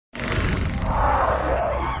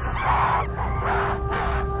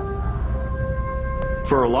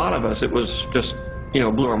for a lot of us, it was just,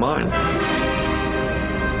 blew our mind.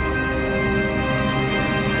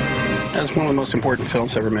 That's one of the most important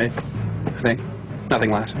films ever made, I think.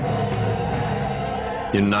 Nothing less.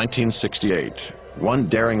 In 1968, one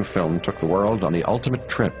daring film took the world on the ultimate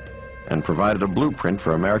trip and provided a blueprint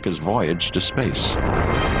for America's voyage to space.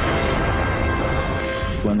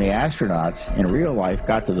 When the astronauts in real life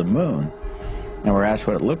got to the moon and were asked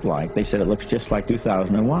what it looked like, they said it looks just like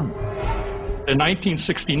 2001. In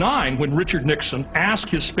 1969, when Richard Nixon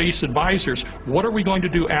asked his space advisors, what are we going to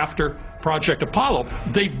do after Project Apollo,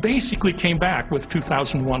 they basically came back with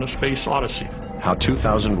 2001: A Space Odyssey. How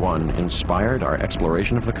 2001 inspired our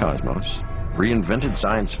exploration of the cosmos, reinvented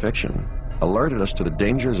science fiction, alerted us to the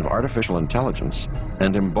dangers of artificial intelligence,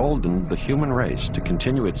 and emboldened the human race to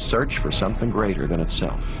continue its search for something greater than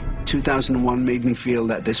itself. 2001 made me feel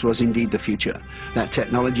that this was indeed the future, that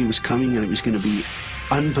technology was coming and it was going to be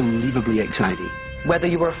unbelievably exciting. Whether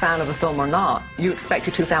you were a fan of the film or not, you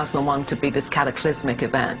expected 2001 to be this cataclysmic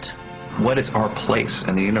event. What is our place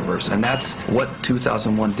in the universe? And that's what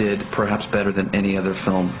 2001 did perhaps better than any other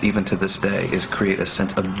film, even to this day, is create a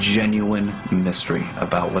sense of genuine mystery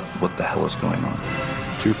about what the hell is going on.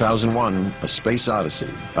 2001: A Space Odyssey,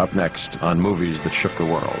 up next on Movies That Shook the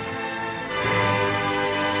World.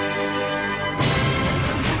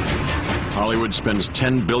 Hollywood spends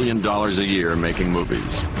 $10 billion a year making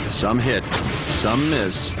movies. Some hit, some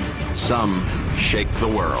miss, some shake the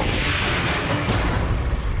world.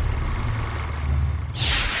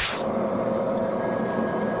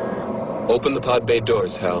 Open the pod bay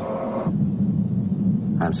doors, Hal.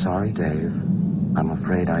 I'm sorry, Dave. I'm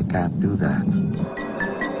afraid I can't do that.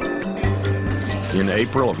 In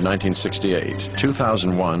April of 1968,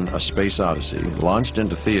 2001: A Space Odyssey launched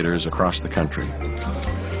into theaters across the country.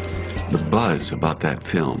 The buzz about that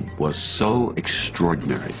film was so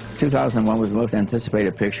extraordinary. 2001 was the most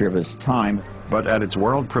anticipated picture of its time. But at its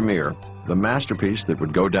world premiere, the masterpiece that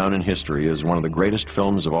would go down in history as one of the greatest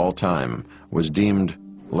films of all time was deemed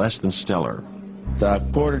less than stellar. A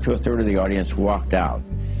quarter to a third of the audience walked out.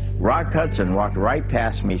 Rock Hudson walked right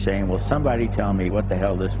past me saying, will somebody tell me what the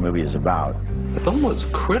hell this movie is about? The film was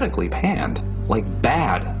critically panned, like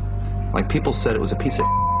bad. Like people said it was a piece of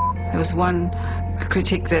There was one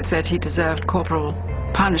critic that said he deserved corporal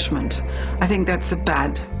punishment. I think that's a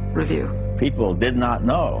bad review. People did not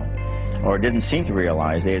know, or didn't seem to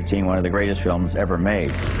realize they had seen one of the greatest films ever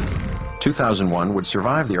made. 2001 would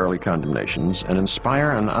survive the early condemnations and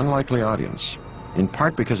inspire an unlikely audience, in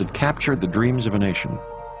part because it captured the dreams of a nation.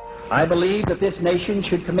 I believe that this nation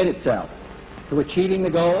should commit itself to achieving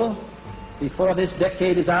the goal, before this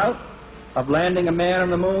decade is out, of landing a man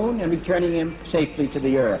on the moon and returning him safely to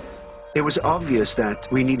the Earth. It was obvious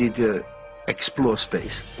that we needed to explore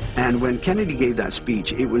space. And when Kennedy gave that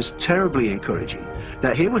speech, it was terribly encouraging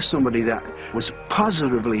that here was somebody that was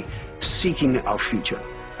positively seeking our future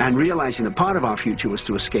and realizing that part of our future was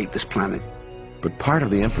to escape this planet. But part of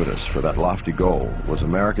the impetus for that lofty goal was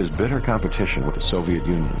America's bitter competition with the Soviet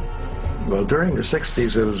Union. Well, during the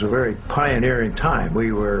 60s, it was a very pioneering time.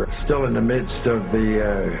 We were still in the midst of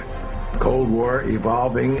the Cold War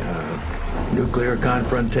evolving, nuclear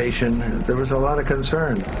confrontation. There was a lot of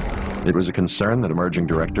concern. It was a concern that emerging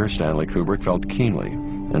director Stanley Kubrick felt keenly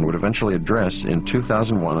and would eventually address in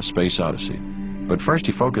 2001: A Space Odyssey. But first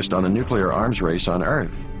he focused on the nuclear arms race on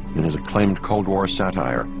Earth in his acclaimed Cold War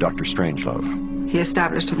satire, Dr. Strangelove. He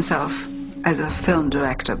established himself as a film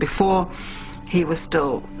director before he was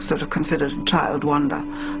still sort of considered a child wonder,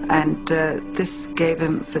 and this gave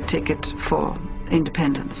him the ticket for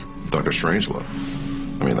independence. Dr. Strangelove,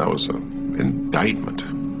 I mean, that was an indictment,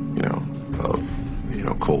 of,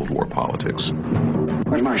 Cold War politics.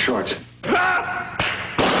 Where's my shorts?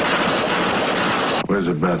 Where's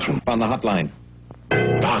the bathroom? On the hotline.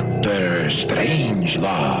 Dr.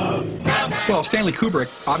 Strangelove. Well, Stanley Kubrick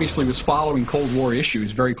obviously was following Cold War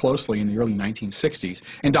issues very closely in the early 1960s,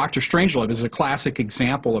 and Dr. Strangelove is a classic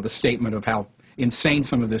example of a statement of how insane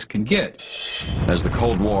some of this can get. As the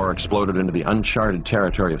Cold War exploded into the uncharted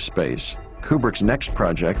territory of space, Kubrick's next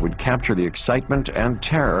project would capture the excitement and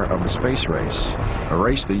terror of the space race, a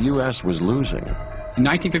race the U.S. was losing. In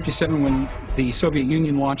 1957, when the Soviet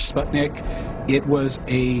Union launched Sputnik, it was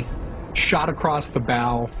a shot across the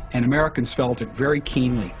bow, and Americans felt it very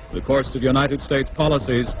keenly. The course of United States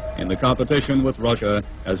policies in the competition with Russia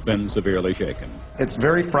has been severely shaken. It's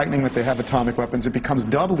very frightening that they have atomic weapons. It becomes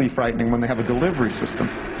doubly frightening when they have a delivery system.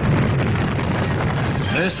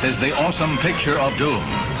 This is the awesome picture of doom,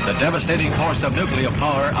 the devastating force of nuclear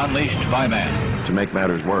power unleashed by man. To make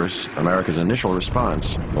matters worse, America's initial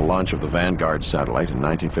response, the launch of the Vanguard satellite in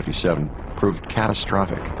 1957, proved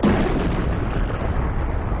catastrophic.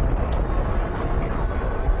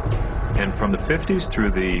 And from the 50s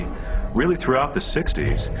through really throughout the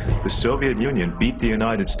 60s, the Soviet Union beat the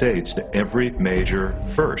United States to every major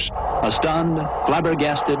first. A stunned,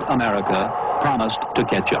 flabbergasted America promised to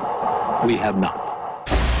catch up. We have not.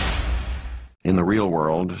 In the real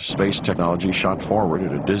world, space technology shot forward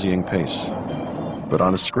at a dizzying pace. But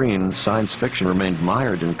on a screen, science fiction remained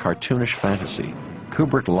mired in cartoonish fantasy.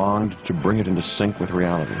 Kubrick longed to bring it into sync with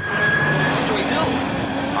reality. What do we do?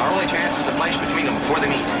 Our only chance is a flash between them before they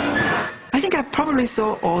meet. I think I probably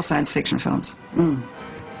saw all science fiction films. And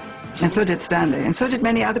so did Stanley, and so did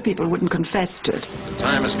many other people who wouldn't confess to it. The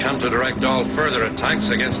time has come to direct all further attacks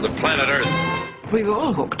against the planet Earth. We were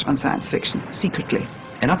all hooked on science fiction, secretly.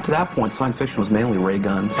 And up to that point, science fiction was mainly ray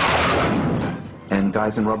guns and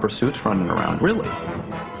guys in rubber suits running around. Really?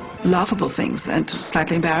 Laughable things and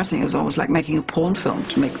slightly embarrassing. It was almost like making a porn film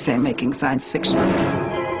to say making science fiction.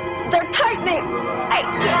 They're tightening! I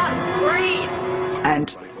can't breathe!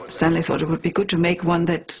 And Stanley thought it would be good to make one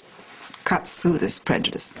that cuts through this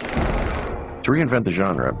prejudice. To reinvent the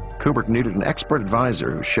genre, Kubrick needed an expert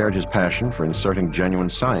advisor who shared his passion for inserting genuine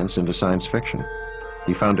science into science fiction.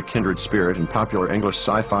 He found a kindred spirit in popular English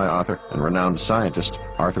sci-fi author and renowned scientist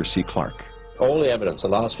Arthur C. Clarke. All the evidence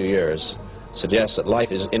in the last few years suggests that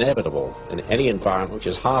life is inevitable in any environment which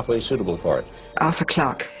is halfway suitable for it. Arthur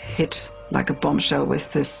Clarke hit like a bombshell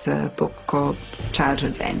with this book called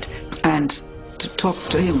Childhood's End. And to talk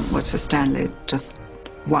to him was for Stanley just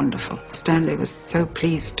wonderful. Stanley was so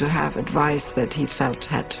pleased to have advice that he felt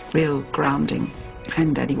had real grounding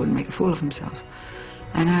and that he wouldn't make a fool of himself.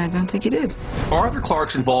 And I don't think he did. Arthur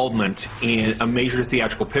Clarke's involvement in a major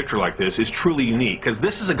theatrical picture like this is truly unique, because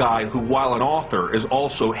this is a guy who, while an author, is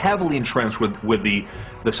also heavily entrenched with the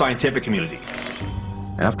scientific community.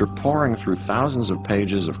 After poring through thousands of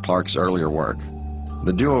pages of Clarke's earlier work,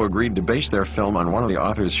 the duo agreed to base their film on one of the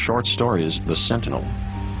author's short stories, The Sentinel.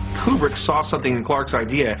 Kubrick saw something in Clarke's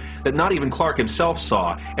idea that not even Clarke himself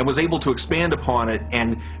saw, and was able to expand upon it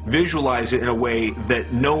and visualize it in a way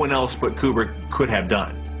that no one else but Kubrick could have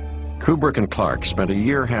done. Kubrick and Clarke spent a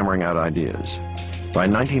year hammering out ideas. By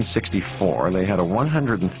 1964, they had a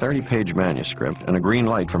 130-page manuscript and a green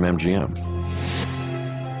light from MGM.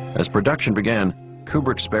 As production began,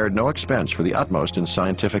 Kubrick spared no expense for the utmost in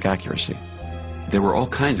scientific accuracy. There were all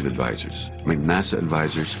kinds of advisors. I mean, NASA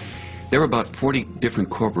advisors. There were about 40 different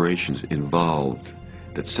corporations involved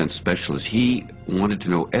that sent specialists. He wanted to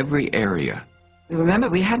know every area. Remember,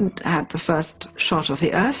 we hadn't had the first shot of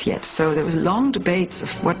the Earth yet, so there was long debates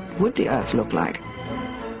of what would the Earth look like.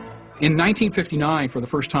 In 1959, for the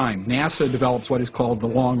first time, NASA develops what is called the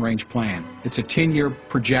Long-Range Plan. It's a 10-year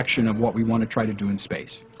projection of what we want to try to do in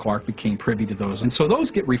space. Clarke became privy to those, and so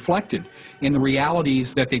those get reflected in the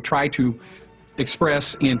realities that they try to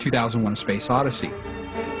express in 2001: A Space Odyssey.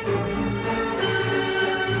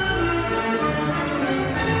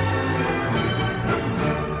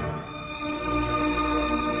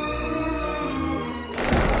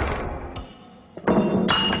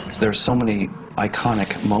 There's so many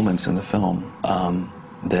iconic moments in the film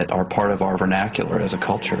that are part of our vernacular as a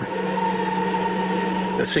culture.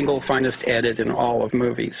 The single finest edit in all of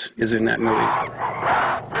movies is in that movie.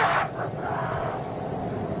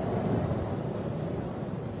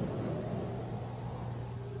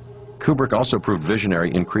 Kubrick also proved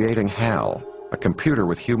visionary in creating HAL, a computer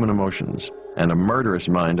with human emotions and a murderous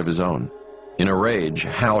mind of his own. In a rage,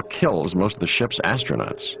 HAL kills most of the ship's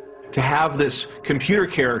astronauts. To have this computer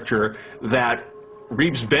character that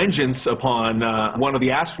reaps vengeance upon one of the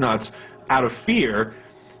astronauts out of fear,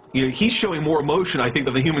 you know, he's showing more emotion, I think,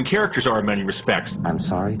 than the human characters are in many respects. I'm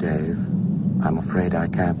sorry, Dave. I'm afraid I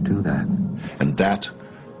can't do that. And that,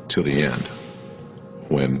 till the end,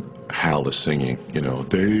 when Hal is singing, you know,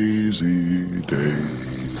 Daisy,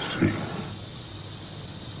 Daisy,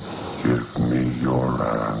 give me your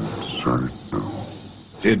answer.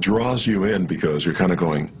 It draws you in because you're kind of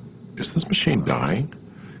going, is this machine dying?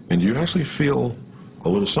 And you actually feel a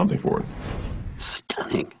little something for it.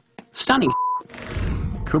 Stunning. Stunning.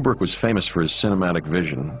 Kubrick was famous for his cinematic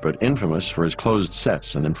vision, but infamous for his closed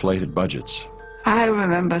sets and inflated budgets. I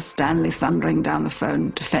remember Stanley thundering down the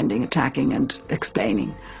phone, defending, attacking, and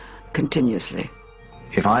explaining continuously.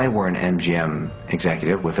 If I were an MGM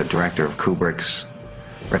executive with a director of Kubrick's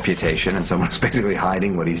reputation and someone who's basically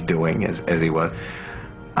hiding what he's doing as he was,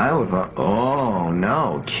 I would go, oh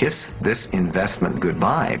no, kiss this investment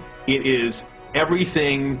goodbye. It is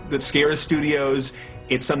everything that scares studios.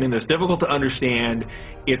 It's something that's difficult to understand.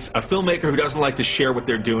 It's a filmmaker who doesn't like to share what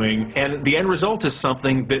they're doing. And the end result is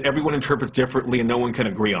something that everyone interprets differently and no one can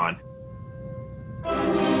agree on.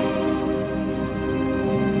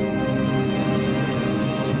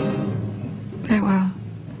 There were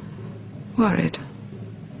Worried.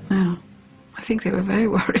 No, I think they were very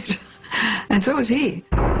worried. And so was he.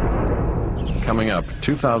 Coming up,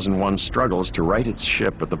 2001 struggles to right its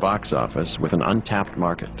ship at the box office with an untapped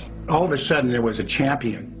market. All of a sudden, there was a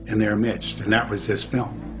champion in their midst, and that was this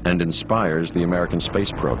film. And inspires the American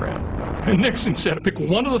space program. And Nixon said, pick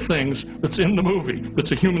one of the things that's in the movie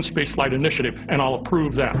that's a human spaceflight initiative, and I'll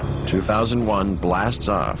approve that. 2001 blasts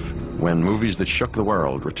off when Movies That Shook the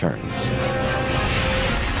World returns.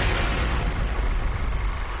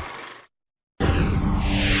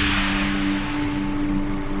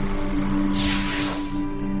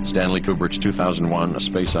 Stanley Kubrick's 2001 A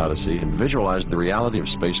Space Odyssey had visualized the reality of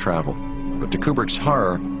space travel. But to Kubrick's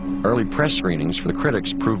horror, early press screenings for the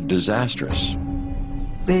critics proved disastrous.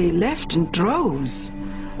 They left in droves.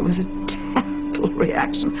 It was a terrible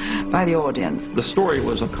reaction by the audience. The story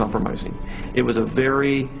was uncompromising. It was a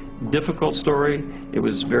very difficult story. It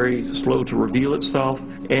was very slow to reveal itself,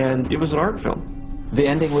 and it was an art film. The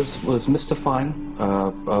ending was mystifying,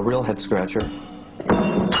 a real head-scratcher.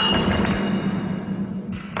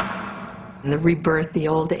 The rebirth, the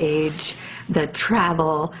old age, the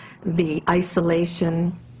travel, the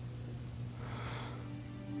isolation.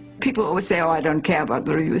 People always say, oh, I don't care about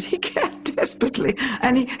the reviews. He cared desperately,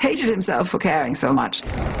 and he hated himself for caring so much.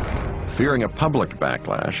 Fearing a public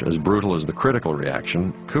backlash as brutal as the critical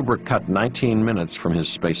reaction, Kubrick cut 19 minutes from his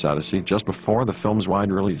Space Odyssey just before the film's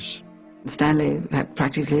wide release. Stanley had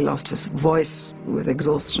practically lost his voice with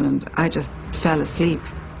exhaustion, and I just fell asleep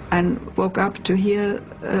and woke up to hear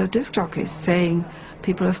disc jockeys saying,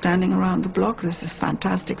 people are standing around the block, this is a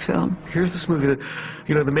fantastic film. Here's this movie that,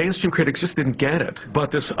 you know, the mainstream critics just didn't get it,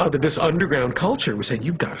 but this underground culture was saying,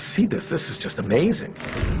 you've got to see this is just amazing.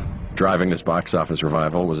 Driving this box office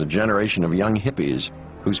revival was a generation of young hippies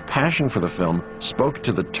whose passion for the film spoke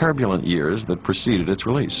to the turbulent years that preceded its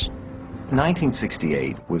release.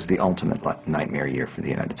 1968 was the ultimate nightmare year for the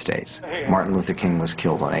United States. Martin Luther King was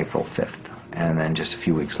killed on April 5th, and then just a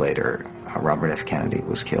few weeks later, Robert F. Kennedy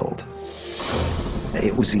was killed.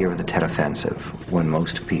 It was the year of the Tet Offensive, when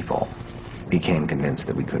most people became convinced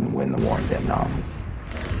that we couldn't win the war in Vietnam.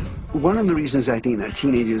 One of the reasons I think that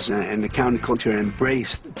teenagers and the counterculture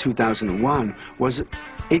embraced 2001 was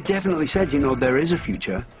it definitely said, you know, there is a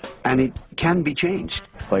future, and it can be changed.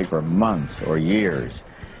 Played for months or years,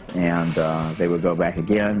 and they would go back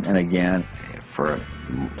again and again. For a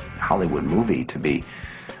Hollywood movie to be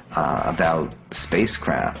about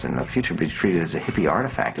spacecraft and the future be treated as a hippie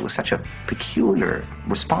artifact, it was such a peculiar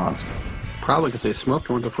response. Probably because they smoked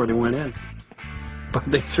one before they went in. But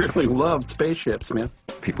they certainly loved spaceships, man.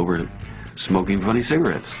 People were smoking funny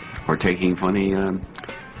cigarettes or taking funny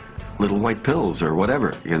little white pills or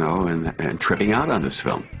whatever, you know, and tripping out on this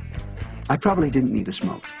film. I probably didn't need a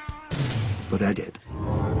smoke, but I did.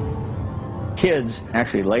 Kids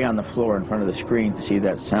actually lay on the floor in front of the screen to see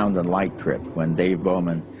that sound and light trip when Dave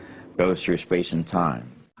Bowman goes through space and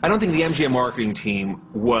time. I don't think the MGM marketing team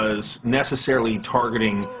was necessarily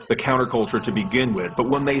targeting the counterculture to begin with, but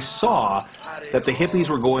when they saw that the hippies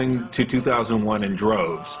were going to 2001 in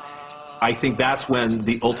droves, I think that's when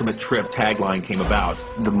the Ultimate Trip tagline came about.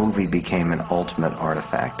 The movie became an ultimate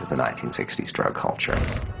artifact of the 1960s drug culture.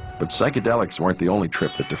 But psychedelics weren't the only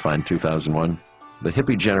trip that defined 2001. The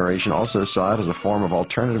hippie generation also saw it as a form of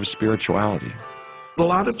alternative spirituality. A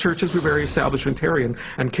lot of churches were very establishmentarian,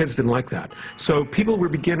 and kids didn't like that. So people were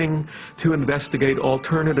beginning to investigate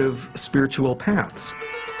alternative spiritual paths.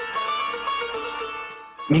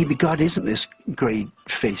 Maybe God isn't this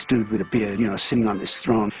great-faced dude with a beard, you know, sitting on this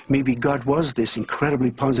throne. Maybe God was this incredibly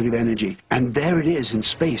positive energy, and there it is in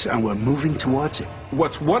space, and we're moving towards it.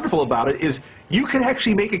 What's wonderful about it is you can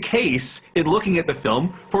actually make a case in looking at the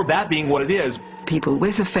film for that being what it is. People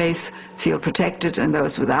with a faith feel protected, and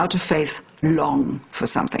those without a faith long for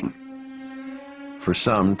something. For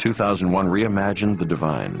some, 2001 reimagined the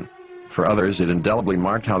divine. For others, it indelibly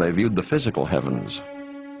marked how they viewed the physical heavens.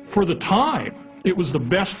 For the time, it was the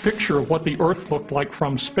best picture of what the Earth looked like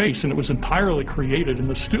from space, and it was entirely created in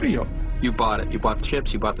the studio. You bought it. You bought the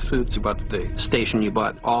ships, you bought the suits, you bought the station, you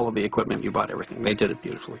bought all of the equipment, you bought everything. They did it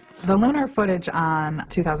beautifully. The lunar footage on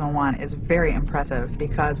 2001 is very impressive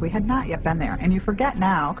because we had not yet been there. And you forget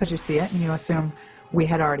now, because you see it, and you assume we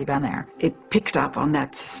had already been there. It picked up on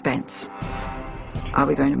that suspense. Are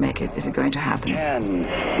we going to make it? Is it going to happen?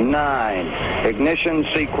 10, 9, ignition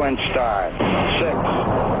sequence start,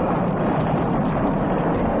 6.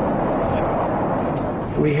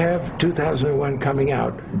 We have 2001 coming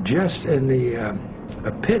out just in the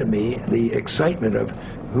epitome, the excitement of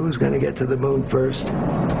who's going to get to the moon first.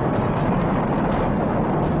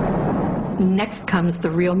 Next comes the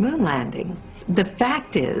real moon landing. The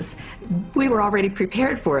fact is, we were already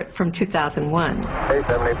prepared for it from 2001.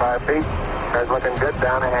 75 feet. That's looking good,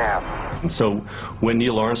 down a half. So when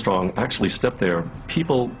Neil Armstrong actually stepped there,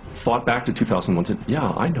 people thought back to 2001 and said,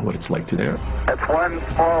 yeah, I know what it's like to there. That's one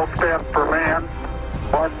small step for man,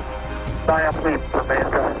 one giant leap for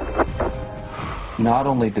mankind. Not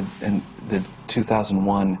only did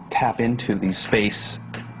 2001 tap into the space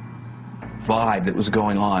vibe that was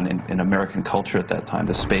going on in American culture at that time,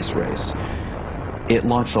 the space race, it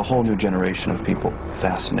launched a whole new generation of people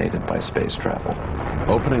fascinated by space travel.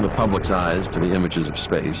 Opening the public's eyes to the images of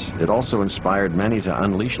space, it also inspired many to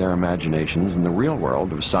unleash their imaginations in the real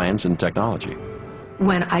world of science and technology.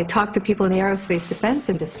 When I talked to people in the aerospace defense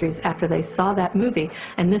industries after they saw that movie,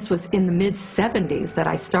 and this was in the mid-70s that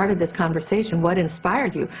I started this conversation, what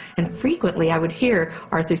inspired you? And frequently I would hear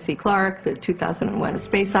Arthur C. Clarke, the 2001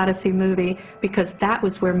 Space Odyssey movie, because that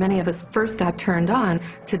was where many of us first got turned on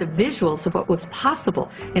to the visuals of what was possible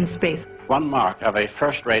in space. One mark of a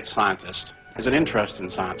first-rate scientist is an interest in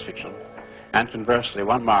science fiction, and conversely,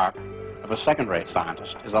 one mark of a second-rate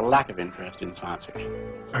scientist is a lack of interest in science fiction.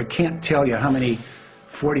 I can't tell you how many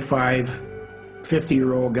 45,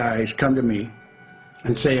 50-year-old guys come to me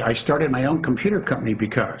and say, I started my own computer company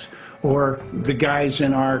because, or the guys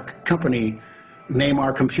in our company name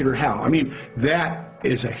our computer Hal. I mean, that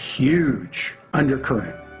is a huge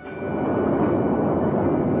undercurrent.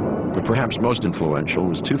 But perhaps most influential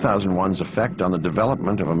was 2001's effect on the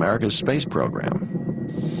development of America's space program.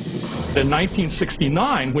 In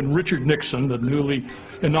 1969, when Richard Nixon, the newly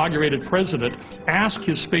inaugurated president, asked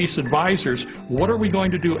his space advisors, what are we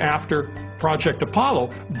going to do after Project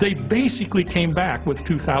Apollo, they basically came back with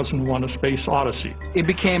 2001: A Space Odyssey. It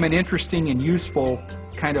became an interesting and useful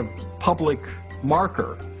kind of public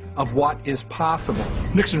marker of what is possible.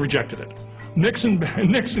 Nixon rejected it.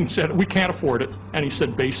 Nixon said, we can't afford it, and he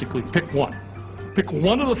said, basically, pick one. Pick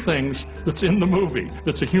one of the things that's in the movie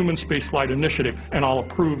that's a human spaceflight initiative, and I'll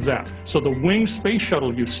approve that. So the winged space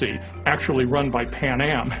shuttle you see, actually run by Pan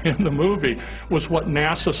Am in the movie, was what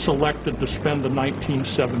NASA selected to spend the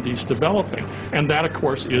 1970s developing. And that, of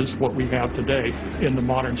course, is what we have today in the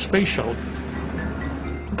modern space shuttle.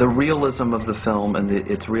 The realism of the film and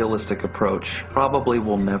its realistic approach probably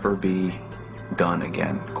will never be done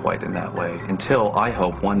again quite in that way until, I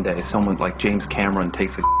hope, one day someone like James Cameron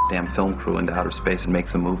takes a damn film crew into outer space and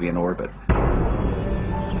makes a movie in orbit.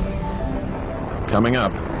 Coming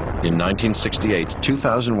up, in 1968,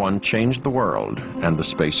 2001 changed the world and the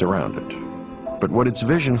space around it. But would its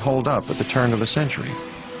vision hold up at the turn of the century?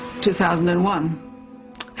 2001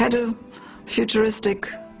 had a futuristic,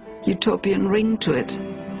 utopian ring to it.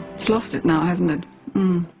 It's lost it now, hasn't it?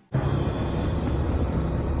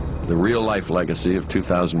 The real-life legacy of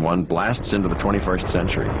 2001 blasts into the 21st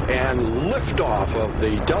century. And liftoff of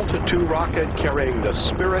the Delta II rocket carrying the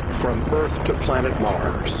Spirit from Earth to planet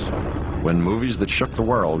Mars. When Movies That Shook the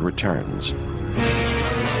World returns.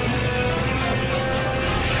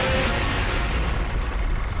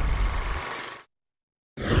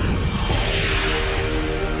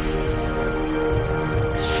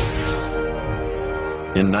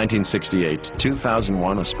 In 1968,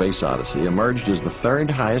 2001: A Space Odyssey emerged as the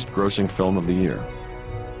third highest-grossing film of the year.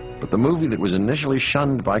 But the movie that was initially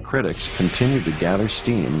shunned by critics continued to gather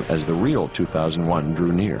steam as the real 2001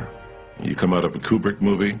 drew near. You come out of a Kubrick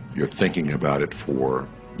movie, you're thinking about it for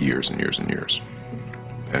years and years and years.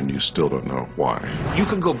 And you still don't know why. You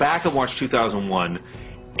can go back and watch 2001,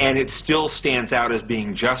 and it still stands out as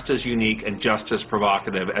being just as unique and just as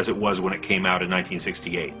provocative as it was when it came out in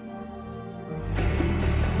 1968.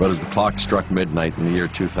 But as the clock struck midnight in the year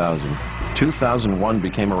 2000, 2001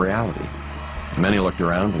 became a reality. Many looked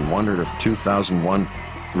around and wondered if 2001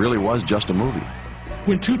 really was just a movie.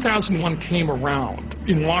 When 2001 came around,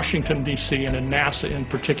 in Washington, D.C., and in NASA in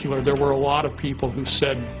particular, there were a lot of people who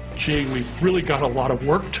said, gee, we really got a lot of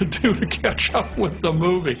work to do to catch up with the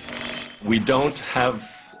movie. We don't have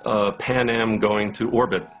Pan Am going to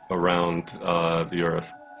orbit around the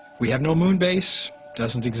Earth. We have no moon base,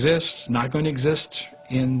 doesn't exist, not going to exist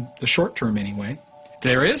in the short term anyway.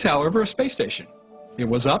 There is, however, a space station. It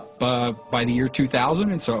was up by the year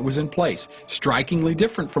 2000, and so it was in place. Strikingly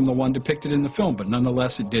different from the one depicted in the film, but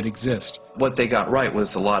nonetheless it did exist. What they got right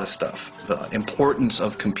was a lot of stuff. The importance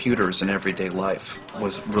of computers in everyday life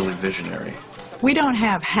was really visionary. We don't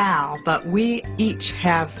have HAL, but we each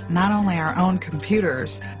have not only our own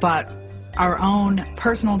computers, but our own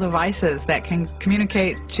personal devices that can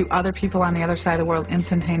communicate to other people on the other side of the world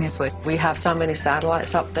instantaneously. We have so many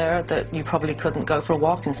satellites up there that you probably couldn't go for a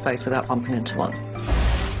walk in space without bumping into one.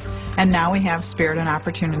 And now we have Spirit and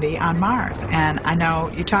Opportunity on Mars. And I know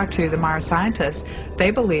you talk to the Mars scientists, they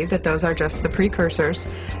believe that those are just the precursors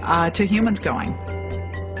to humans going.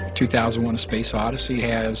 2001: A Space Odyssey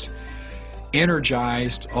has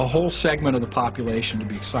energized a whole segment of the population to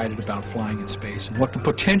be excited about flying in space and what the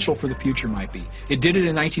potential for the future might be. It did it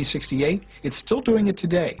in 1968. It's still doing it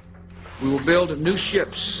today. We will build new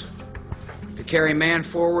ships to carry man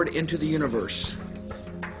forward into the universe,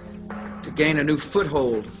 to gain a new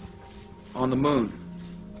foothold on the moon,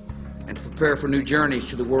 and to prepare for new journeys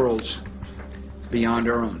to the worlds beyond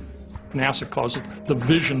our own. NASA calls it the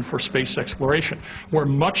vision for space exploration, where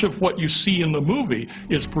much of what you see in the movie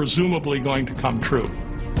is presumably going to come true.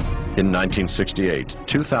 In 1968,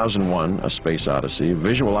 2001: A Space Odyssey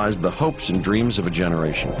visualized the hopes and dreams of a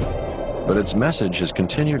generation. But its message has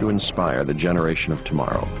continued to inspire the generation of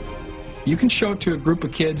tomorrow. You can show it to a group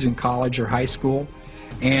of kids in college or high school,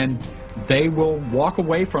 and they will walk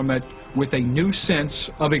away from it with a new sense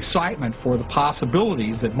of excitement for the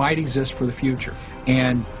possibilities that might exist for the future.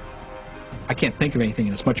 And I can't think of anything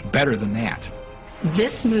that's much better than that.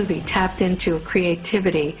 This movie tapped into a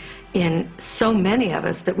creativity in so many of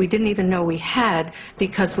us that we didn't even know we had,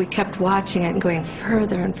 because we kept watching it and going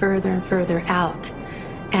further and further and further out.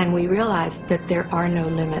 And we realized that there are no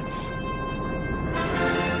limits.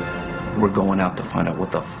 We're going out to find out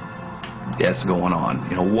what the is going on.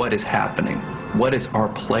 You know, what is happening? What is our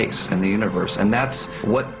place in the universe? And that's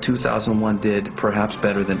what 2001 did, perhaps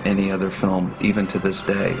better than any other film, even to this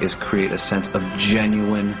day, is create a sense of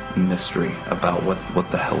genuine mystery about what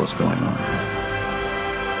the hell is going on.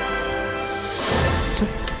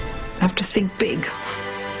 Just have to think big,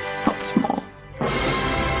 not small.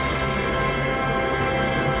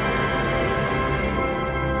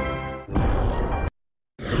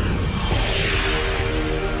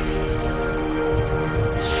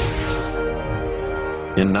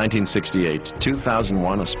 In 1968,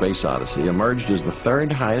 2001: A Space Odyssey emerged as the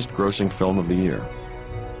third highest grossing film of the year.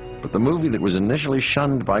 But the movie that was initially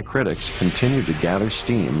shunned by critics continued to gather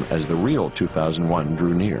steam as the real 2001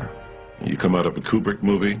 drew near. You come out of a Kubrick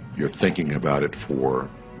movie, you're thinking about it for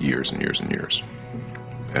years and years and years.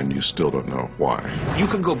 And you still don't know why. You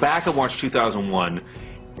can go back and watch 2001,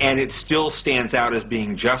 and it still stands out as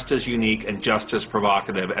being just as unique and just as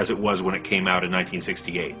provocative as it was when it came out in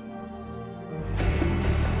 1968.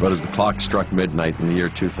 But as the clock struck midnight in the year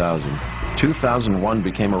 2000, 2001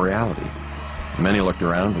 became a reality. Many looked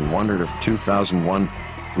around and wondered if 2001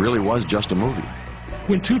 really was just a movie.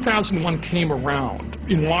 When 2001 came around,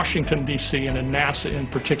 in Washington, D.C., and in NASA in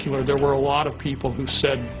particular, there were a lot of people who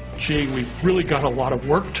said, gee, we really got a lot of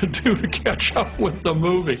work to do to catch up with the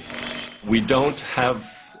movie. We don't have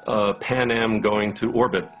Pan Am going to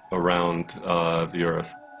orbit around the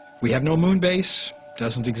Earth. We have no moon base.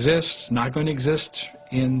 Doesn't exist, not going to exist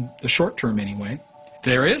in the short term anyway.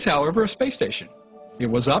 There is, however, a space station. It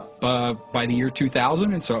was up by the year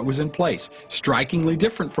 2000, and so it was in place. Strikingly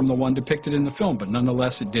different from the one depicted in the film, but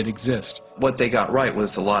nonetheless it did exist. What they got right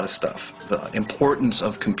was a lot of stuff. The importance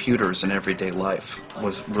of computers in everyday life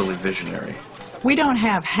was really visionary. We don't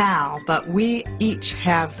have HAL, but we each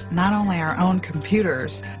have not only our own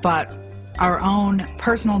computers, but our own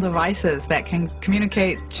personal devices that can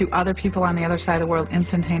communicate to other people on the other side of the world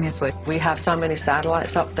instantaneously. We have so many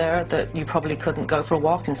satellites up there that you probably couldn't go for a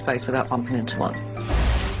walk in space without bumping into one.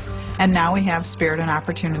 And now we have Spirit and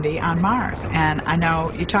Opportunity on Mars. And I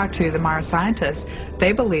know you talk to the Mars scientists,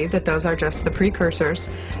 they believe that those are just the precursors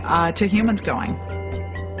to humans going.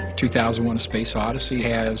 2001: A Space Odyssey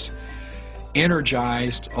has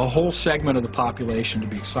energized a whole segment of the population to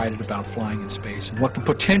be excited about flying in space and what the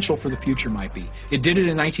potential for the future might be. It did it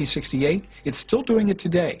in 1968. It's still doing it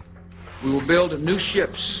today. We will build new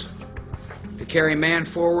ships to carry man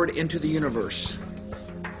forward into the universe,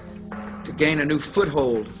 to gain a new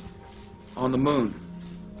foothold on the moon,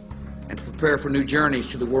 and to prepare for new journeys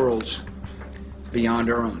to the worlds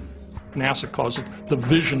beyond our own. NASA calls it the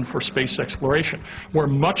vision for space exploration, where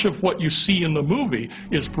much of what you see in the movie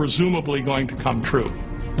is presumably going to come true.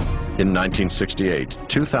 In 1968,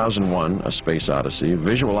 2001: A Space Odyssey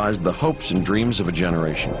visualized the hopes and dreams of a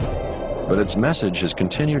generation. But its message has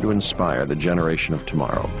continued to inspire the generation of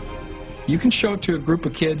tomorrow. You can show it to a group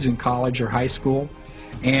of kids in college or high school,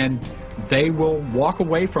 and they will walk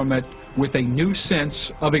away from it with a new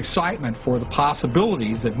sense of excitement for the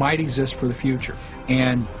possibilities that might exist for the future.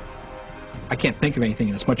 And I can't think of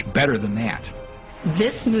anything that's much better than that.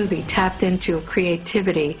 This movie tapped into a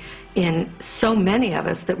creativity in so many of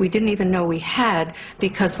us that we didn't even know we had,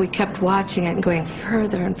 because we kept watching it and going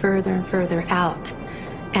further and further and further out.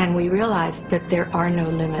 And we realized that there are no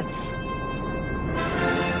limits.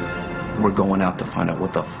 We're going out to find out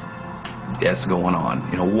what the is going on?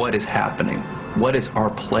 You know, what is happening? What is our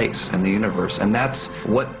place in the universe? And that's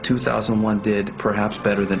what 2001 did perhaps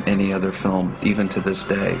better than any other film, even to this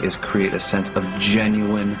day, is create a sense of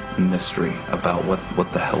genuine mystery about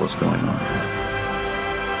what the hell is going on.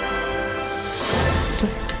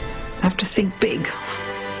 Just have to think big,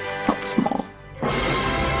 not small.